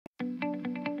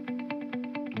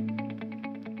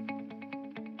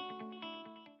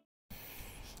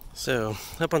So,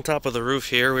 up on top of the roof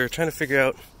here, we were trying to figure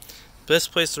out the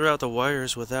best place to route the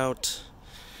wires without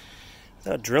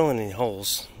drilling any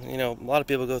holes. You know, a lot of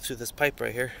people go through this pipe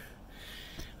right here.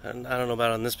 And I don't know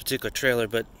about on this particular trailer,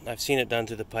 but I've seen it done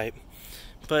through the pipe.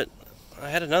 But I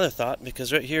had another thought,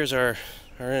 because right here's our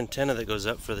antenna that goes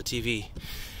up for the TV.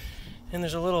 And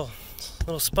there's a little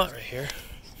spot right here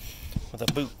with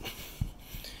a boot.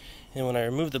 And when I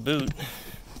remove the boot,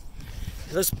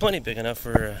 it looks plenty big enough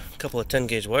for a couple of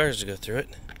 10-gauge wires to go through it.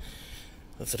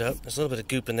 Lift it up. There's a little bit of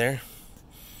goop in there,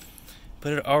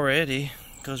 but it already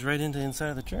goes right into the inside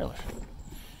of the trailer.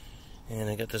 And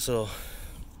I got this little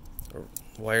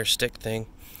wire stick thing.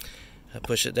 I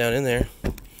push it down in there.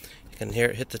 You can hear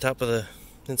it hit the top of the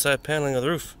inside paneling of the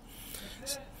roof.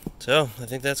 So I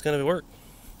think that's going to work.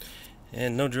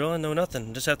 And no drilling, no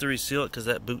nothing. Just have to reseal it, because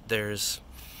that boot there is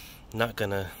not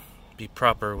going to be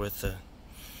proper with the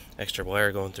extra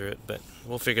wire going through it, but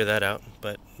we'll figure that out.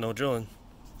 But no drilling.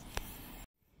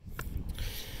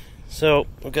 So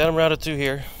we got them routed through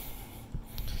here,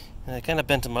 and I kind of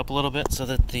bent them up a little bit so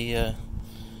that the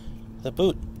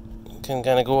boot can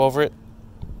kind of go over it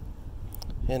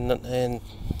and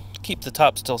keep the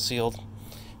top still sealed.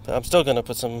 But I'm still going to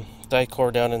put some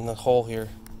die-core down in the hole here,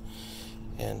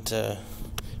 and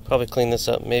probably clean this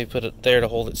up, maybe put it there to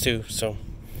hold it too. So,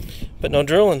 but no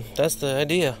drilling. That's the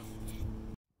idea.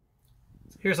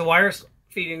 Here's the wires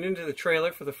feeding into the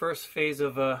trailer for the first phase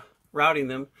of routing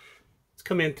them. It's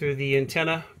come in through the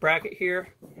antenna bracket here.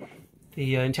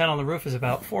 The antenna on the roof is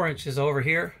about 4 inches over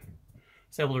here. I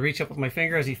was able to reach up with my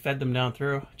finger as he fed them down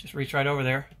through. Just reach right over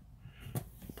there,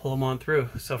 pull them on through.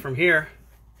 So from here,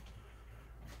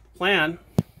 plan,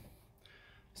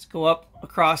 let's go up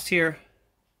across here,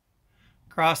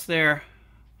 across there.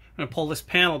 I'm going to pull this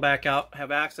panel back out,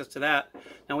 have access to that.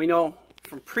 Now we know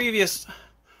from previous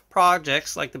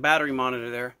projects like the battery monitor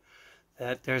there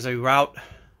that there's a route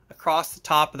across the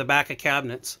top of the back of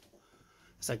cabinets.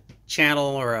 It's a channel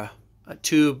or a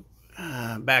tube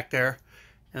back there,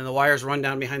 and the wires run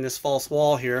down behind this false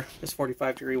wall here, this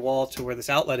 45-degree wall, to where this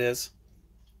outlet is,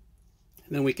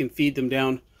 and then we can feed them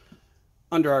down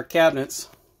under our cabinets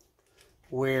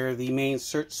where the main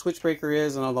switch breaker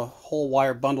is, and all the whole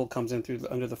wire bundle comes in through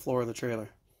under the floor of the trailer.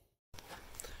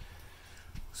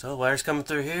 So the wires coming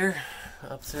through here,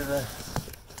 up to the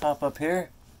top up here,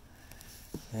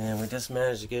 and we just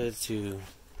managed to get it to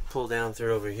pull down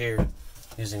through over here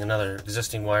using another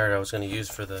existing wire I was going to use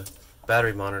for the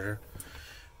battery monitor.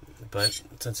 But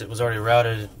since it was already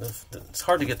routed, it's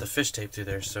hard to get the fish tape through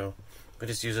there, so we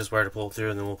just use this wire to pull it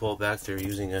through, and then we'll pull it back through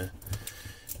using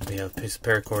we have a piece of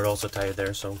paracord also tied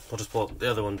there, so we'll just pull the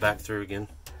other one back through again.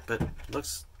 But it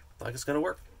looks like it's going to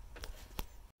work.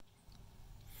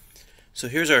 So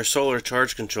here's our solar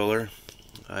charge controller.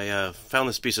 I found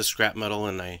this piece of scrap metal,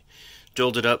 and I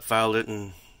drilled it up, filed it,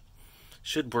 and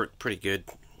should work pretty good.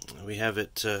 We have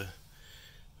it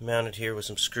mounted here with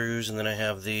some screws, and then I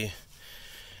have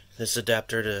this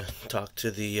adapter to talk to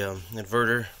the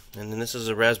inverter, and then this is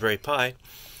a Raspberry Pi,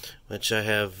 which I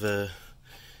have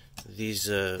these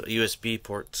USB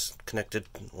ports connected,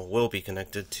 or will be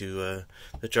connected to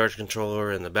the charge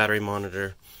controller and the battery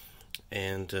monitor,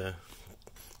 and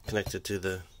connected to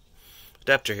the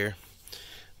adapter here.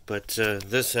 But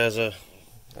this has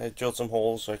I drilled some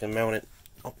holes so I can mount it.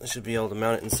 I should be able to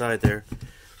mount it inside there,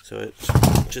 so it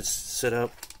should sit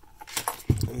up.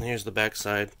 And here's the back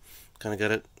side. Kind of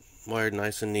got it wired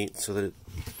nice and neat so that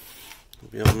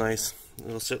it'll be all nice.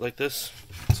 It'll sit like this.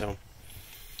 So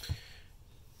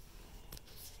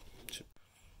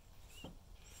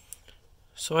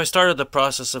I started the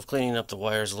process of cleaning up the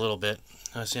wires a little bit.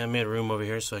 See, I made room over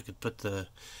here so I could put the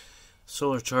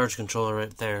solar charge controller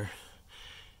right there.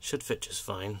 Should fit just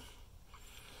fine.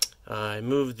 I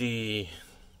moved the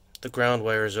ground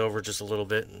wires over just a little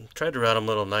bit and tried to route them a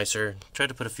little nicer. Tried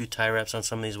to put a few tie wraps on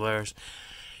some of these wires.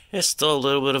 It's still a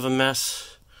little bit of a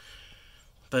mess,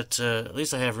 but at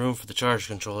least I have room for the charge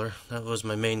controller. That was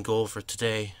my main goal for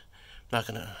today.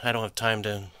 I don't have time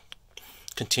to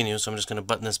continue, so I'm just gonna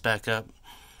button this back up.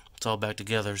 It's all back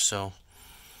together, so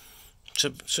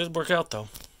should work out though.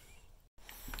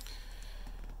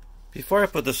 Before I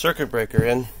put the circuit breaker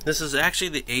in, this is actually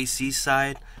the AC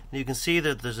side. You can see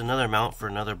that there's another mount for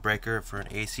another breaker for an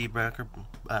AC breaker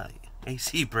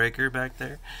back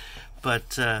there.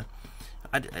 But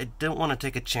I don't want to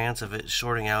take a chance of it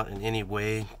shorting out in any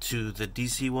way to the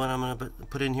DC one I'm going to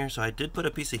put in here. So I did put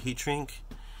a piece of heat shrink.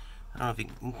 I don't know if you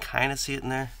can kind of see it in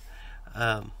there.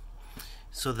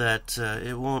 So that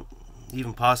it won't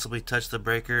even possibly touch the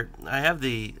breaker. I have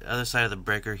the other side of the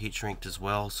breaker heat shrinked as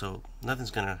well, so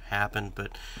nothing's going to happen,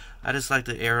 but I just like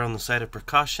to err on the side of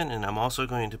precaution. And I'm also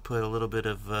going to put a little bit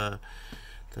of the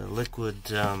liquid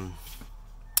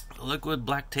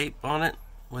black tape on it,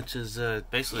 which is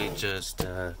basically just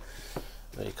what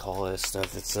do you call this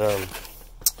stuff? It's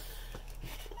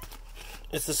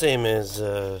the same as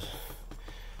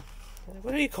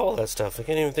what do you call that stuff? I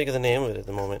can't even think of the name of it at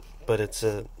the moment, but it's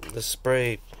the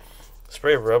spray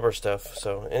rubber stuff.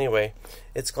 So anyway,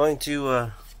 it's going to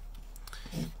I'm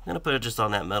gonna put it just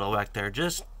on that metal back there,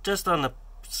 just on the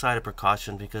side of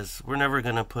precaution, because we're never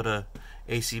gonna put a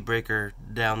AC breaker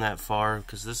down that far,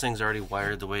 because this thing's already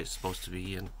wired the way it's supposed to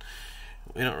be, and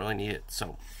we don't really need it.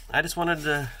 So I just wanted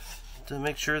to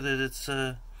make sure that it's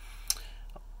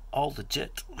all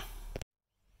legit.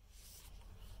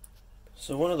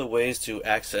 So one of the ways to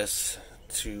access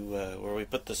to where we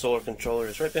put the solar controller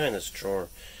is right behind this drawer.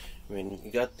 I mean,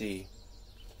 you got the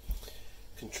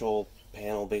control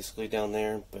panel basically down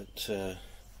there, but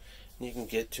you can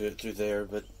get to it through there,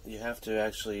 but you have to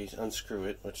actually unscrew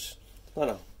it, which is not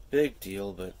a big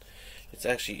deal, but it's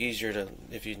actually easier to,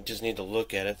 if you just need to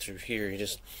look at it through here, you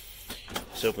just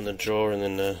open the drawer and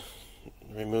then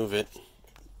remove it,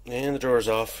 and the drawer's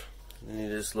off, and you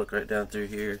just look right down through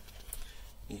here.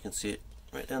 You can see it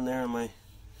right down there on my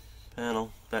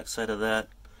panel, back side of that,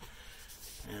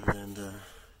 and then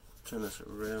turn this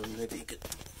around. Maybe you can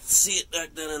see it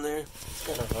back down in there. It's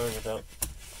kind of hard without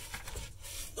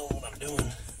knowing what I'm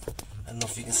doing. I don't know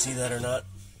if you can see that or not.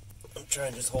 I'm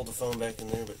trying to just hold the phone back in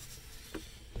there, but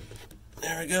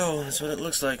there we go. That's what it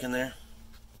looks like in there.